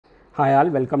Hi all,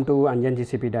 welcome to Anjan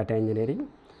GCP Data Engineering.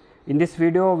 In this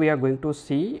video, we are going to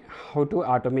see how to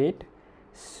automate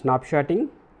snapshotting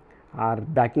or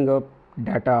backing up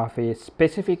data of a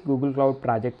specific Google Cloud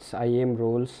project's IAM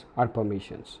roles or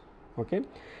permissions. Okay.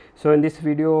 So, in this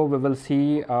video, we will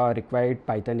see required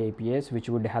Python APIs which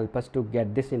would help us to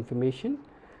get this information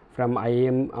from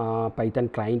IAM Python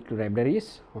client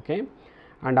libraries. Okay.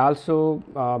 And also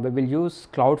we will use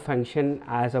cloud function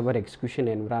as our execution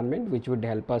environment, which would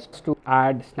help us to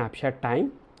add snapshot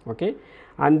time. Okay,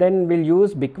 and then we'll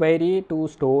use Bigquery to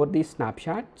store these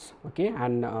snapshots, okay,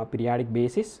 on periodic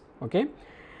basis. Okay,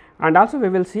 and also we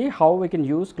will see how we can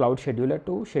use cloud scheduler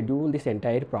to schedule this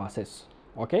entire process.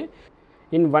 Okay,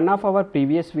 in one of our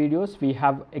previous videos we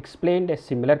have explained a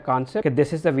similar concept. Okay,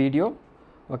 this is the video.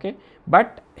 Okay,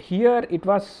 but here it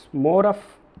was more of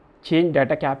change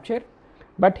data capture,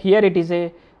 but here it is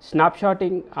a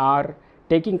snapshotting or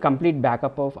taking complete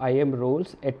backup of IAM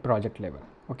roles at project level.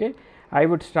 Okay, I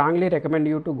would strongly recommend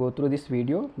you to go through this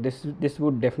video. This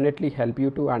would definitely help you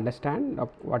to understand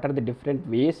what are the different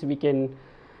ways we can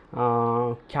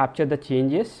capture the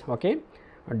changes, okay,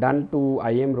 done to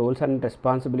IAM roles and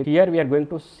responsibility. Here we are going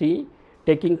to see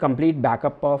taking complete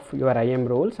backup of your IAM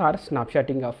roles or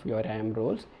snapshotting of your IAM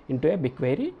roles into a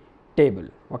Bigquery table.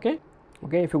 Okay.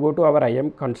 Okay, if you go to our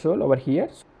IAM console over here,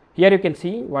 you can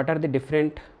see what are the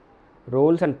different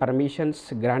roles and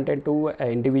permissions granted to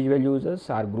individual users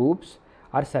or groups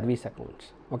or service accounts.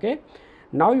 Okay,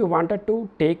 now you wanted to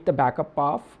take the backup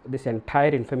of this entire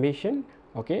information.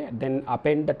 Okay, then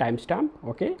append the timestamp.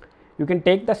 Okay, you can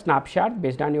take the snapshot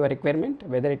based on your requirement,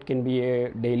 whether it can be a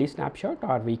daily snapshot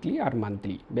or weekly or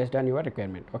monthly based on your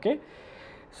requirement. Okay,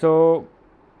 so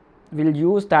we'll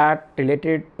use that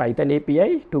related Python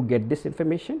API to get this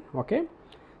information. Okay,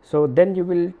 so then you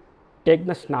will take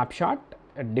the snapshot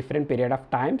at different period of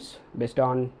times based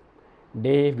on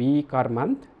day, week or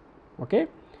month. Okay,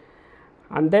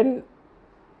 and then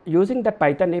using that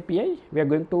Python API we are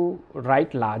going to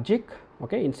write logic,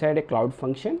 okay, inside a cloud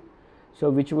function, so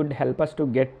which would help us to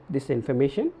get this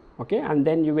information. Okay, and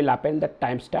then you will append the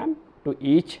timestamp to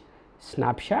each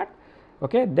snapshot.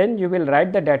 Okay, then you will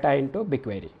write the data into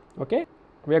Bigquery. Okay,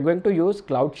 we are going to use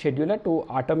cloud scheduler to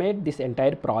automate this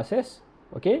entire process.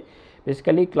 Okay,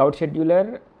 basically cloud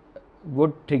scheduler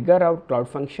would trigger our cloud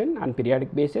function on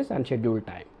periodic basis and schedule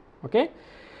time. Okay,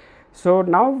 so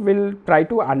now we'll try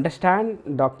to understand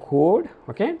the code,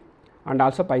 okay, and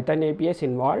also Python APIs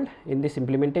involved in this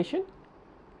implementation.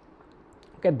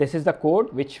 Okay, this is the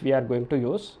code which we are going to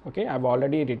use. Okay, I've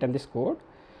already written this code,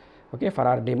 okay, for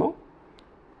our demo.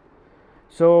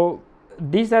 So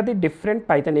these are the different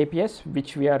Python APIs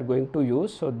which we are going to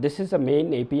use. So this is the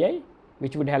main API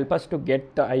which would help us to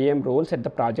get the IAM roles at the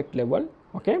project level.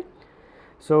 Okay,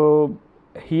 so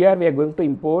here we are going to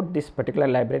import this particular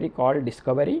library called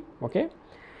discovery. Okay,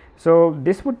 so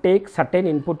this would take certain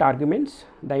input arguments.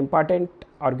 The important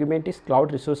argument is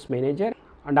cloud resource manager,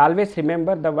 and always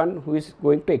remember the one who is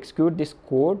going to execute this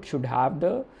code should have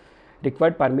the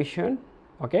required permission,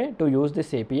 okay, to use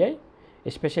this API,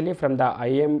 especially from the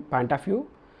IAM point of view.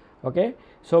 Okay,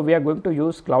 so we are going to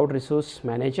use cloud resource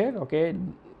manager. Okay,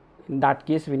 in that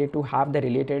case we need to have the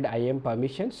related IAM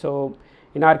permission. So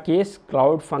in our case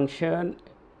cloud function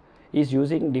is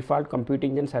using default compute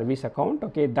engine service account.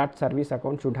 Okay, that service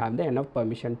account should have the enough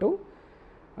permission to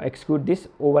execute this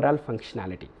overall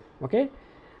functionality. Okay,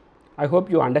 I hope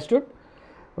you understood.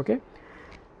 Okay,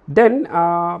 then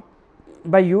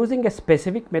by using a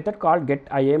specific method called get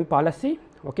IAM policy.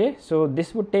 Okay, so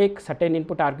this would take certain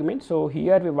input arguments. So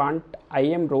here we want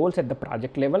IAM roles at the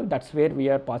project level. That's where we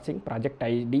are passing project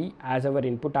ID as our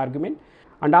input argument,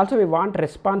 and also we want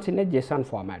response in a JSON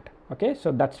format. Okay,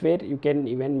 so that's where you can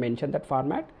even mention that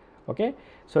format. Okay,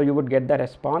 so you would get the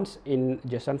response in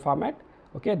JSON format.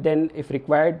 Okay, then if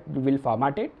required you will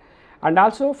format it, and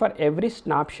also for every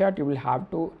snapshot you will have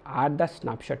to add the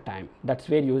snapshot time. That's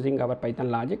where using our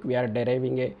Python logic we are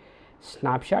deriving a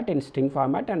snapshot in string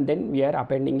format, and then we are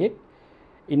appending it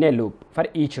in a loop for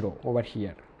each row over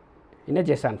here in a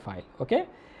JSON file. Okay,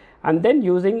 and then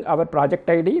using our project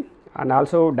ID and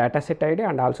also dataset ID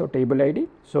and also table ID.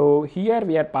 So here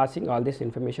we are passing all this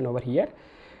information over here.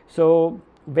 So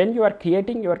when you are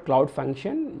creating your cloud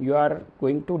function, you are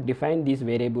going to define these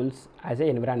variables as a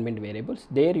environment variables.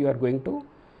 There you are going to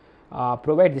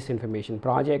provide this information: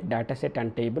 project, dataset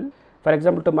and table. For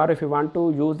example, tomorrow if you want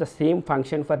to use the same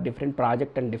function for different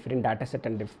project and different dataset,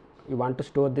 and if you want to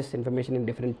store this information in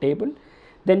different table,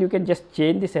 then you can just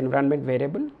change this environment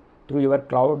variable through your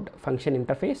cloud function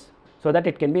interface so that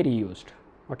it can be reused.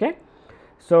 Okay,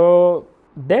 so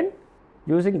then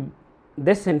using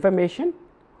this information,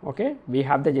 okay, we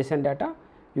have the JSON data,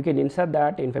 you can insert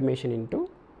that information into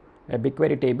a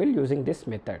BigQuery table using this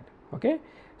method. Okay.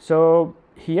 So,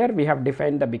 here we have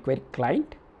defined the BigQuery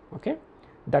client. Okay.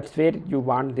 That is where you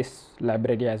want this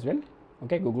library as well.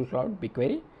 Okay. Google Cloud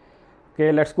BigQuery.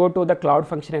 Okay. Let us go to the Cloud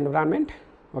Function environment.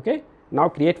 Okay. Now,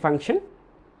 create function.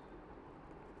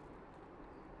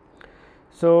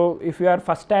 So, if you are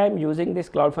first time using this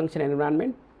Cloud Function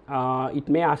environment, it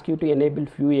may ask you to enable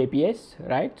few APIs,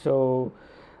 right. So,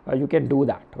 you can do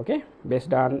that, okay,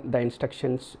 based on the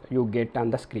instructions you get on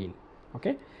the screen.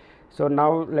 Okay. So,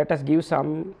 now let us give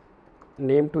some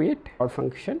name to it, Cloud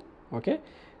Function. Okay.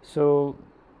 So,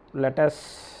 let us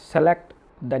select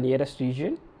the nearest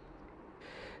region.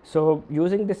 So,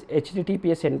 using this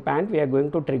HTTPS endpoint, we are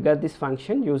going to trigger this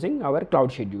function using our cloud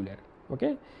scheduler.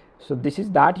 Okay. So, this is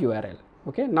that URL.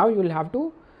 Okay. Now, you will have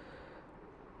to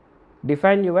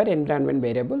define your environment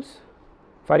variables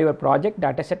for your project,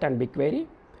 dataset and BigQuery.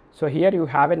 So, here you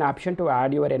have an option to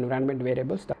add your environment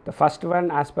variables. The first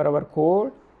one, as per our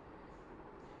code,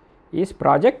 is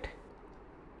project.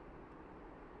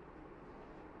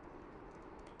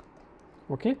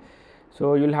 Okay.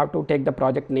 So, you will have to take the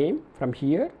project name from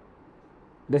here.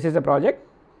 This is the project.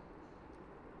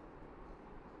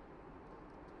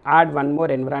 Add one more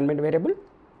environment variable,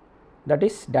 that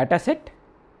is dataset.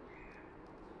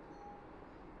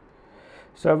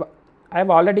 So, I have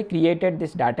already created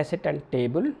this dataset and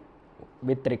table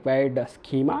with required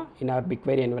schema in our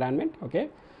BigQuery environment. Okay.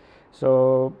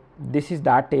 So, this is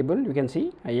that table, you can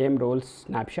see IAM roles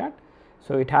snapshot.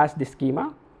 So, it has the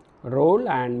schema, role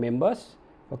and members,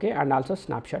 okay, and also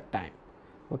snapshot time.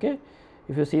 Okay.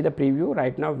 If you see the preview,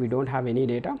 right now we do not have any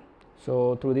data.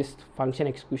 So, through this function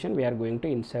execution we are going to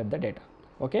insert the data.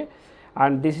 Okay.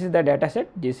 And this is the dataset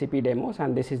GCP demos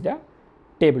and this is the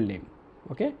table name.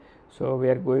 Okay. So, we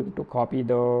are going to copy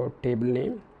the table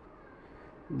name.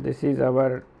 This is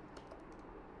our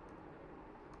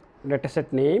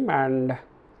dataset name and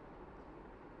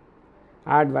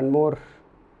add one more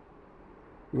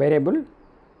variable,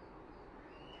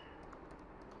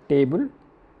 table.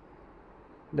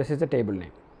 This is the table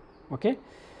name. Okay.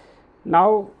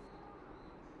 Now,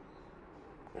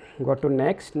 go to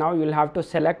next. Now, you will have to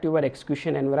select your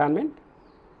execution environment.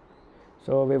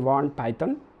 So, we want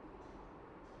Python.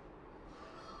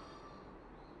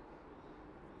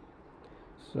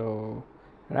 So,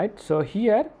 right. So,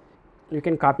 here you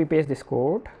can copy paste this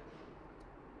code.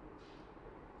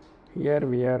 Here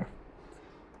we are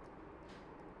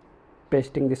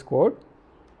pasting this code.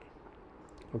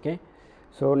 Okay.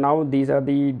 So, now these are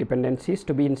the dependencies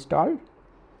to be installed.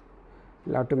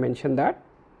 You will have to mention that.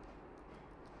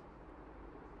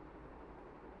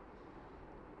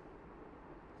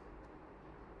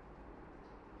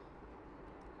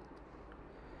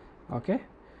 Okay.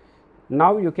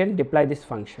 Now, you can deploy this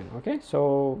function. Okay.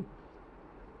 So,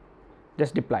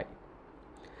 just deploy.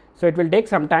 So, it will take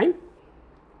some time,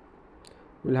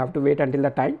 we will have to wait until the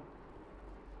time.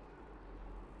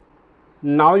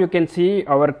 Now, you can see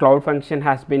our cloud function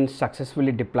has been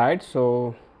successfully deployed.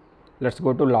 So, let us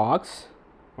go to logs.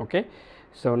 Okay.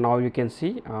 So, now you can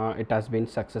see it has been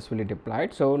successfully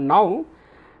deployed. So, now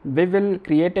we will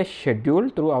create a schedule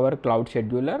through our cloud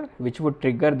scheduler which would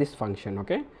trigger this function.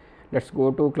 Okay. Let us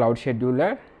go to cloud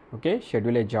scheduler. Okay.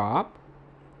 Schedule a job.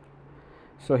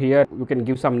 So, here you can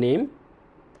give some name.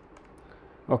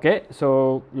 Okay.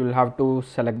 So, you will have to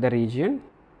select the region,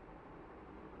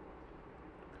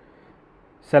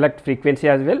 select frequency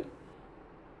as well,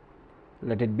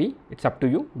 let it be, it is up to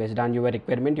you, based on your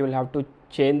requirement you will have to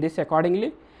change this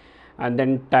accordingly, and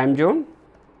then time zone.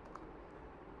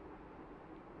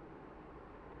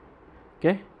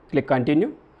 Okay. Click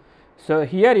continue. So,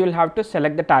 here you will have to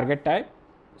select the target type.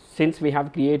 Since we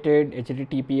have created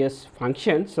HTTPS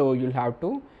function, so you will have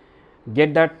to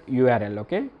get that URL.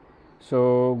 Okay.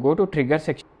 So, go to trigger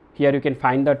section. Here you can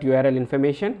find that URL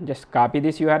information. Just copy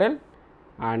this URL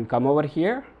and come over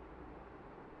here.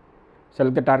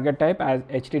 Select the target type as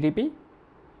HTTP.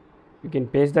 You can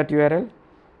paste that URL.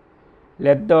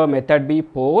 Let the method be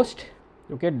post.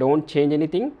 Okay. Do not change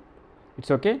anything.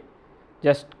 It's okay.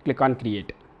 Just click on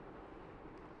create.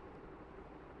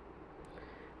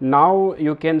 Now,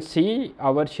 you can see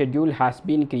our schedule has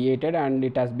been created and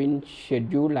it has been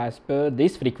scheduled as per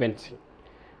this frequency.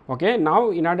 Okay. Now,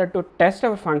 in order to test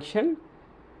our function,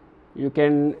 you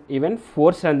can even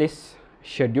force run this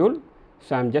schedule.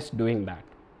 So, I am just doing that.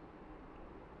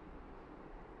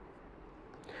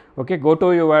 Okay. Go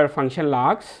to your function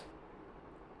logs.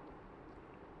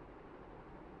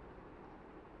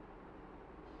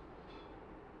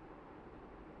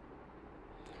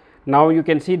 Now, you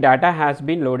can see data has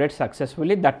been loaded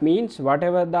successfully. That means,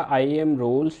 whatever the IAM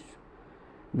roles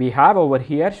we have over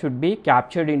here should be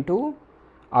captured into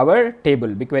our table,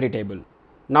 Bigquery table.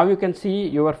 Now you can see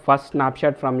your first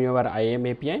snapshot from your IAM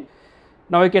API.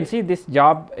 Now you can see this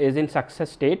job is in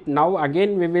success state. Now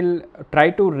again we will try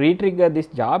to re-trigger this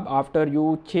job after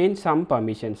you change some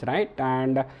permissions, right?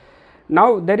 And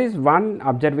now there is one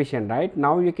observation, right?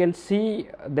 Now you can see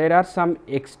there are some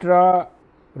extra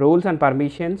roles and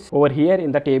permissions over here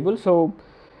in the table. So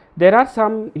there are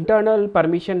some internal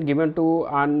permission given to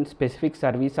on specific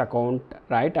service account,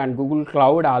 right? And Google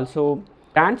Cloud also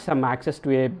grants some access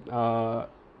to a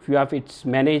few of its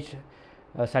managed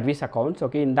service accounts.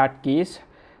 Okay, in that case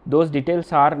those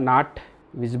details are not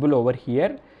visible over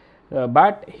here,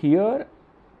 but here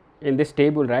in this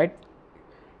table, right,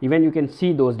 even you can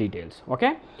see those details.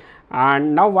 Okay,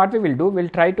 and now what we will do, we will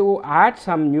try to add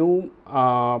some new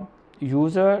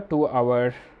user to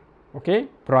our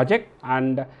project,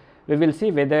 and we will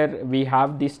see whether we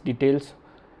have these details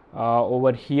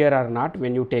over here or not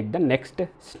when you take the next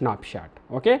snapshot.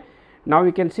 Okay, now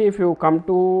you can see if you come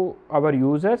to our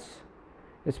users,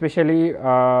 especially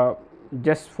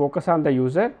just focus on the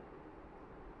user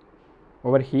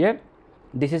over here.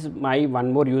 This is my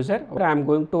one more user. I am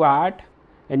going to add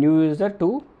a new user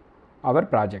to our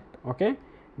project. Okay,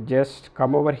 just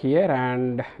come over here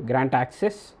and grant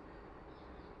access.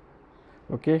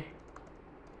 Okay,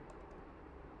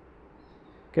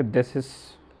 this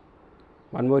is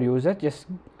one more user. Just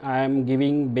I am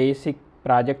giving basic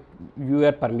project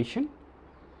viewer permission.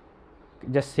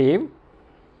 Just save.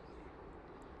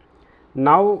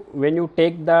 Now when you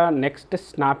take the next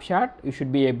snapshot, you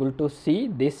should be able to see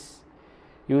this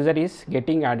user is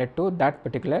getting added to that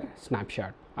particular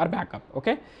snapshot or backup.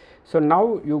 Okay, so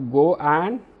now you go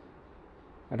and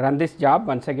run this job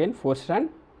once again, force run.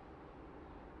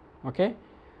 Okay,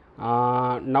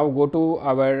 now go to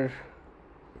our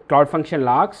Cloud Function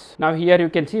logs. Now here you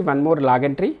can see one more log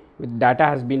entry with data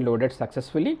has been loaded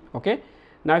successfully. Okay,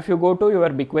 now if you go to your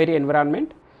Bigquery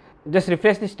environment, just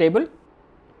refresh this table.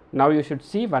 Now you should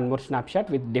see one more snapshot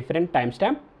with different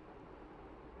timestamp.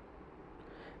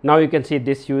 Now you can see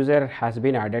this user has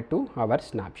been added to our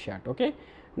snapshot. Okay,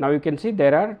 now you can see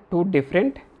there are two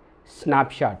different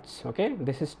snapshots. Okay,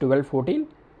 this is 12:14.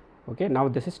 Okay, now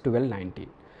this is 12:19.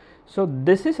 So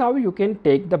this is how you can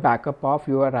take the backup of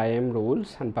your IAM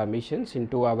roles and permissions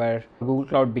into our Google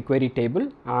Cloud Bigquery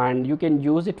table, and you can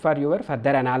use it for your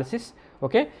further analysis.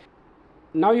 Okay,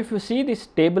 now if you see this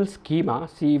table schema,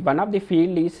 see one of the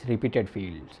field is repeated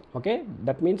fields. Okay,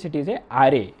 that means it is a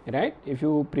array, right? If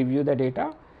you preview the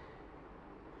data,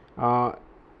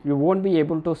 you won't be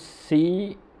able to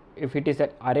see if it is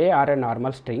an array or a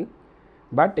normal string,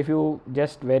 but if you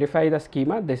just verify the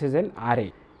schema, this is an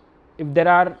array. If there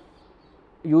are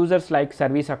users like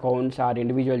service accounts or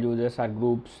individual users or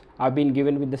groups have been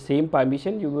given with the same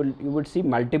permission, you would see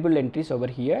multiple entries over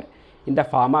here in the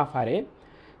form of array.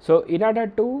 So in order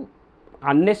to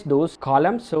unnest those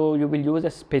columns, so you will use a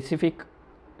specific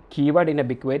keyword in a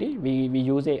Bigquery. We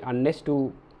use a unnest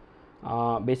to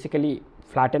basically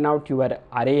flatten out your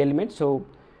array elements. So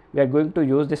we are going to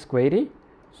use this query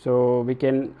so we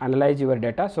can analyze your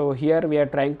data. So here we are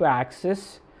trying to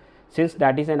access, since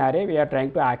that is an array, we are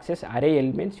trying to access array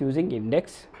elements using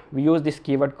index. We use this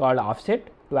keyword called offset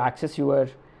to access your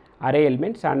array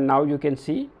elements, and now you can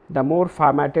see the more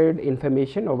formatted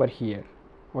information over here.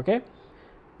 Okay,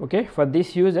 for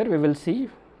this user we will see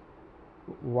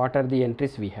what are the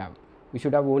entries we have. We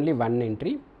should have only one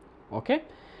entry. Okay,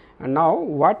 and now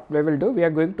what we will do, we are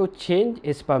going to change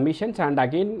its permissions, and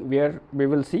again we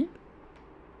will see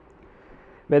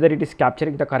whether it is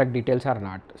capturing the correct details or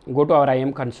not. Go to our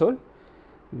IAM console.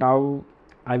 Now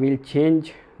I will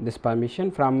change this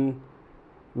permission from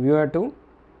viewer to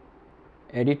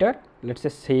editor. Let's say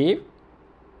save.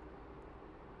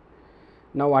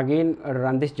 Now again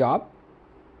run this job.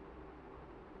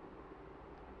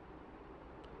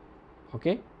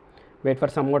 Okay, wait for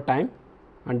some more time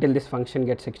until this function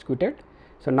gets executed.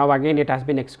 So now again it has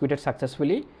been executed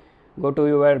successfully. Go to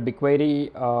your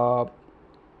Bigquery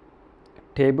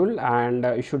table, and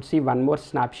you should see one more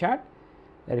snapshot.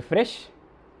 Refresh.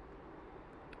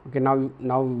 Okay,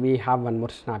 now we have one more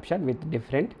snapshot with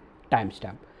different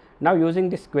timestamp. Now using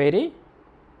this query,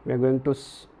 we are going to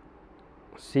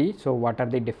see so what are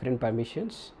the different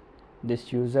permissions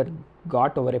this user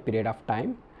got over a period of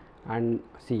time, and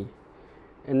see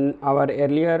in our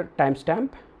earlier timestamp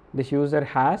this user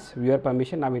has viewer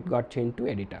permission, now it got changed to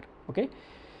editor. Okay,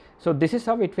 so this is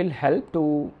how it will help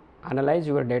to analyze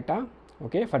your data,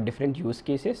 okay, for different use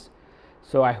cases.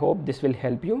 So I hope this will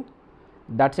help you.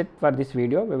 That's it for this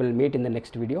video. We will meet in the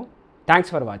next video. Thanks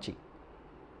for watching.